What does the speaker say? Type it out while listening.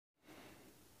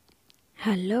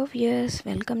Hello viewers,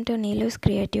 welcome to Neelu's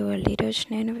creative world. ఈరోజు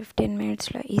నేను 15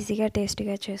 మినిట్స్లో ఈజీగా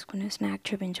టేస్టీగా చేసుకునే స్నాక్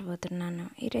చూపించబోతున్నాను.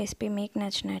 ఈ రెసిపీ మీకు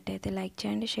నచ్చినట్టయితే లైక్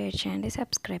చేయండి, షేర్ చేయండి,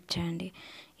 సబ్స్క్రైబ్ చేయండి.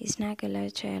 ఈ స్నాక్ ఎలా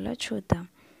చేయాలో చూద్దాం.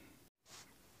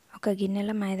 ఒక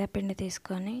గిన్నెలో మైదా పిండి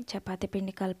తీసుకొని చపాతీ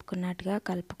పిండి కలుపుకున్నట్టుగా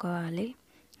కలుపుకోవాలి.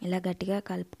 ఇలా గట్టిగా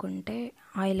కలుపుకుంటే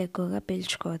ఆయిల్ ఎక్కువగా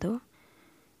పీల్చుకోదు.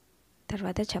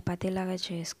 తర్వాత చపాతీలాగా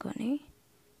చేసుకొని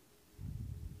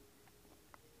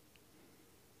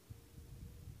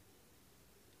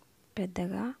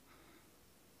పెద్దగా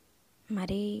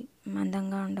మరీ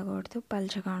మందంగా ఉండకూడదు,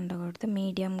 పల్చగా ఉండకూడదు,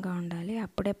 మీడియంగా ఉండాలి.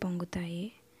 అప్పుడే పొంగుతాయి.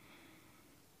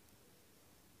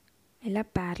 ఇలా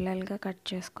ప్యారలల్గా కట్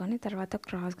చేసుకొని తర్వాత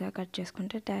క్రాస్గా కట్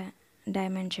చేసుకుంటే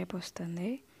డైమండ్ షేప్ వస్తుంది.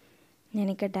 నేను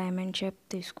ఇక్కడ డైమండ్ షేప్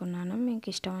తీసుకున్నాను. మీకు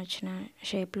ఇష్టం వచ్చిన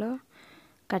షేప్లో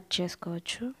కట్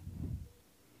చేసుకోవచ్చు.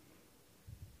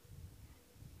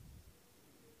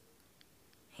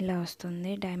 ఇలా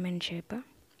వస్తుంది డైమండ్ షేప్.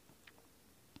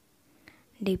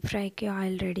 డీప్ ఫ్రైకి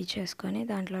ఆయిల్ రెడీ చేసుకొని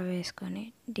దాంట్లో వేసుకొని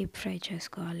డీప్ ఫ్రై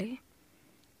చేసుకోవాలి.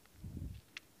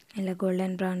 ఇలా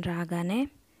గోల్డెన్ బ్రౌన్ రాగానే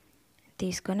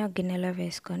తీసుకొని ఒక గిన్నెలో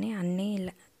వేసుకొని అన్నీ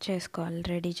ఇలా చేసుకోవాలి,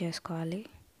 రెడీ చేసుకోవాలి.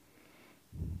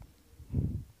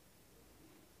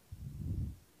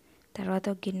 తర్వాత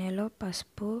ఒక గిన్నెలో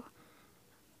పసుపు,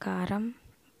 కారం,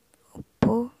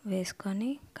 ఉప్పు వేసుకొని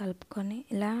కలుపుకొని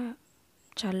ఇలా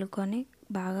చల్లుకొని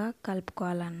బాగా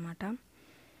కలుపుకోవాలన్నమాట.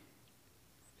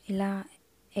 ఇలా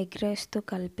ఎగ్రేస్తూ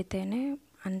కలిపితేనే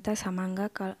అంతా సమంగా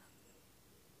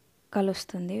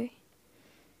కలుస్తుంది.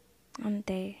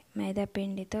 అంతే, మైదా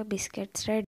పిండితో బిస్కెట్స్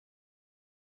రెడీ.